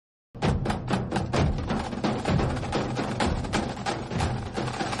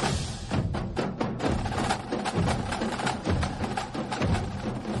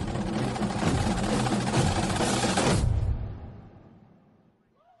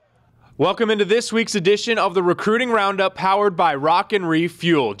Welcome into this week's edition of the Recruiting Roundup powered by Rock and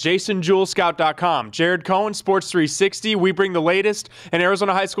Refuel. Jason Jewell, Scout.com. Jared Cohen, Sports 360. We bring the latest in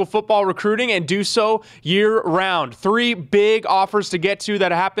Arizona high school football recruiting and do so year-round. 3 big offers to get to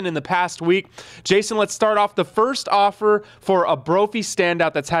that happened in the past week. Jason, let's start off the first offer for a Brophy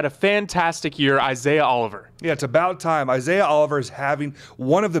standout that's had a fantastic year, Isaiah Oliver. Yeah, it's about time. Isaiah Oliver is having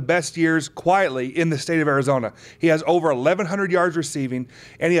one of the best years quietly in the state of Arizona. He has over 1,100 yards receiving,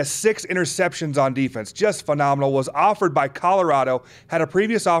 and he has 6 interceptions on defense. Just phenomenal. Was offered by Colorado, had a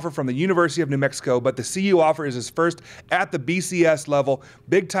previous offer from the University of New Mexico, but the CU offer is his first at the BCS level.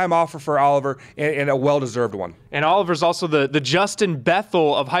 Big-time offer for Oliver, and a well-deserved one. And Oliver's also the Justin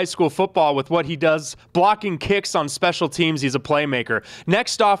Bethel of high school football with what he does blocking kicks on special teams. He's a playmaker.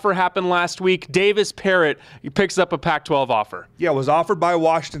 Next offer happened last week. Davis Parrott picks up a Pac-12 offer. Yeah, it was offered by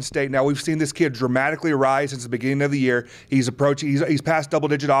Washington State. Now, we've seen this kid dramatically rise since the beginning of the year. He's past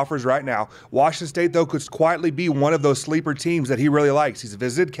double-digit offers right now. Washington State, though, could quietly be one of those sleeper teams that he really likes. He's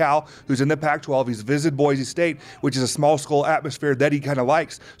visited Cal, who's in the Pac-12. He's visited Boise State, which is a small school atmosphere that he kind of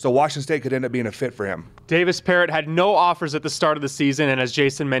likes. So Washington State could end up being a fit for him. Davis Parrott had no offers at the start of the season, and as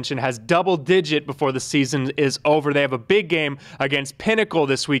Jason mentioned, has double-digit before the season is over. They have a big game against Pinnacle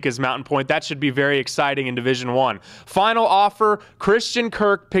this week as Mountain Point. That should be very exciting in Division I. Final offer, Christian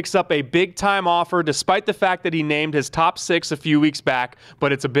Kirk picks up a big-time offer despite the fact that he named his top 6 a few weeks back,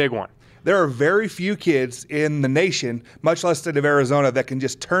 but it's a big one. There are very few kids in the nation, much less the state of Arizona, that can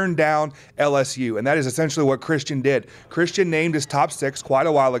just turn down LSU, and that is essentially what Christian did. Christian named his top 6 quite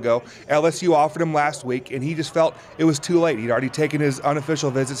a while ago. LSU offered him last week, and he just felt it was too late. He'd already taken his unofficial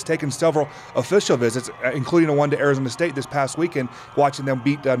visits, taken several official visits, including one to Arizona State this past weekend, watching them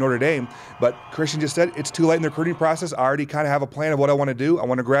beat Notre Dame. But Christian just said, it's too late in the recruiting process. I already kind of have a plan of what I want to do. I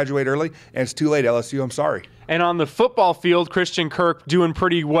want to graduate early, and it's too late, LSU. I'm sorry. And on the football field, Christian Kirk doing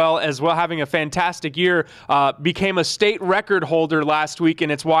pretty well as well, having a fantastic year, became a state record holder last week, and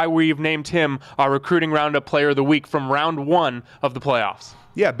it's why we've named him our Recruiting Roundup Player of the Week from round 1 of the playoffs.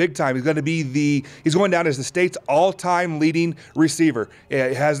 Yeah, big time. He's going down as the state's all-time leading receiver. He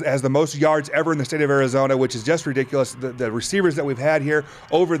has the most yards ever in the state of Arizona, which is just ridiculous. The receivers that we've had here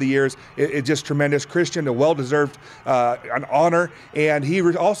over the years, it's just tremendous. Christian, a well-deserved an honor, and he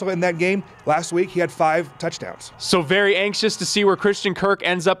was also in that game last week. He had 5 touchdowns. So very anxious to see where Christian Kirk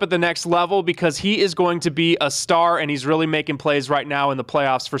ends up at the next level because he is going to be a star, and he's really making plays right now in the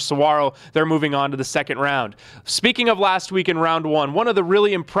playoffs for Saguaro. They're moving on to the second round. Speaking of last week in round 1, one of the really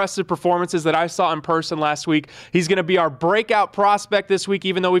impressive performances that I saw in person last week. He's going to be our breakout prospect this week,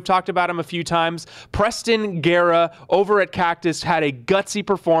 even though we've talked about him a few times. Preston Guerra over at Cactus had a gutsy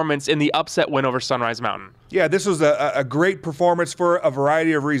performance in the upset win over Sunrise Mountain. Yeah, this was a great performance for a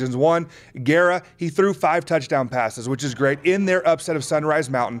variety of reasons. One, Guerra, he threw 5 touchdown passes, which is great, in their upset of Sunrise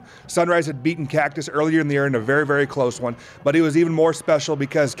Mountain. Sunrise had beaten Cactus earlier in the year in a very, very close one, but it was even more special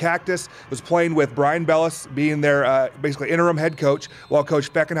because Cactus was playing with Brian Bellis being their basically interim head coach, while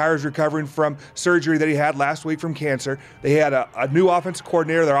Coach Beckenheier is recovering from surgery that he had last week from cancer. They had a new offensive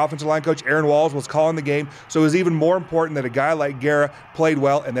coordinator. Their offensive line coach, Aaron Walls, was calling the game, so it was even more important that a guy like Guerra played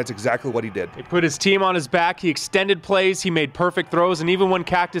well, and that's exactly what he did. He put his team on his back. He extended plays, he made perfect throws, and even when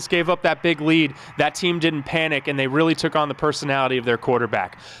Cactus gave up that big lead, that team didn't panic, and they really took on the personality of their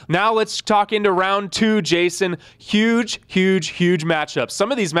quarterback. Now let's talk into round 2, Jason. Huge matchups.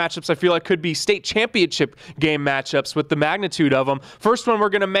 Some of these matchups I feel like could be state championship game matchups with the magnitude of them. First one we're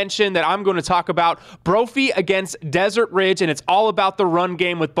going to mention that I'm going to talk about, Brophy against Desert Ridge, and it's all about the run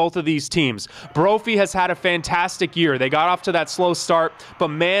game with both of these teams. Brophy has had a fantastic year. They got off to that slow start, but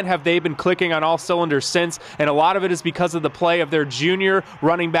man, have they been clicking on all cylinders since, and a lot of it is because of the play of their junior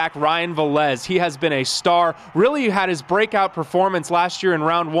running back, Ryan Velez. He has been a star. Really had his breakout performance last year in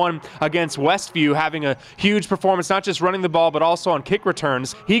round 1 against Westview, having a huge performance, not just running the ball, but also on kick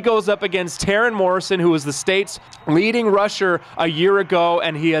returns. He goes up against Taryn Morrison, who was the state's leading rusher a year ago,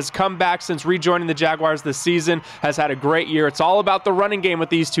 and he has come back since rejoining the Jaguars this season, has had a great year. It's all about the running game with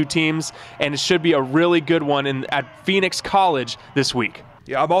these two teams, and it should be a really good one at Phoenix College this week.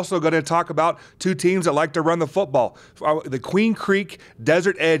 Yeah, I'm also going to talk about 2 teams that like to run the football. The Queen Creek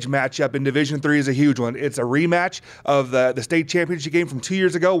Desert Edge matchup in Division III is a huge one. It's a rematch of the state championship game from 2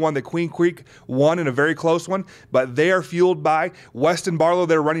 years ago, one that Queen Creek won in a very close one, but they are fueled by Weston Barlow,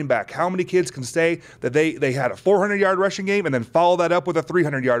 their running back. How many kids can say that they had a 400-yard rushing game and then follow that up with a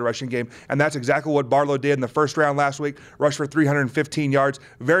 300-yard rushing game? And that's exactly what Barlow did in the first round last week, rushed for 315 yards.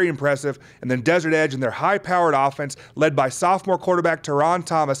 Very impressive. And then Desert Edge and their high-powered offense, led by sophomore quarterback Teron Juwan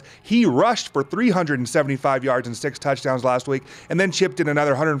Thomas, he rushed for 375 yards and 6 touchdowns last week, and then chipped in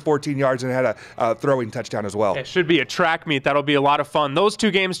another 114 yards and had a throwing touchdown as well. It should be a track meet. That'll be a lot of fun. Those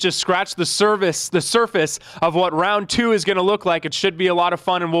two games just scratch the surface of what round 2 is going to look like. It should be a lot of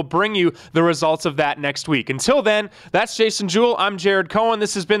fun, and we'll bring you the results of that next week. Until then, that's Jason Jewell. I'm Jared Cohen.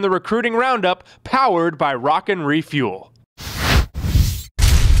 This has been the Recruiting Roundup, powered by Rockin' Refuel.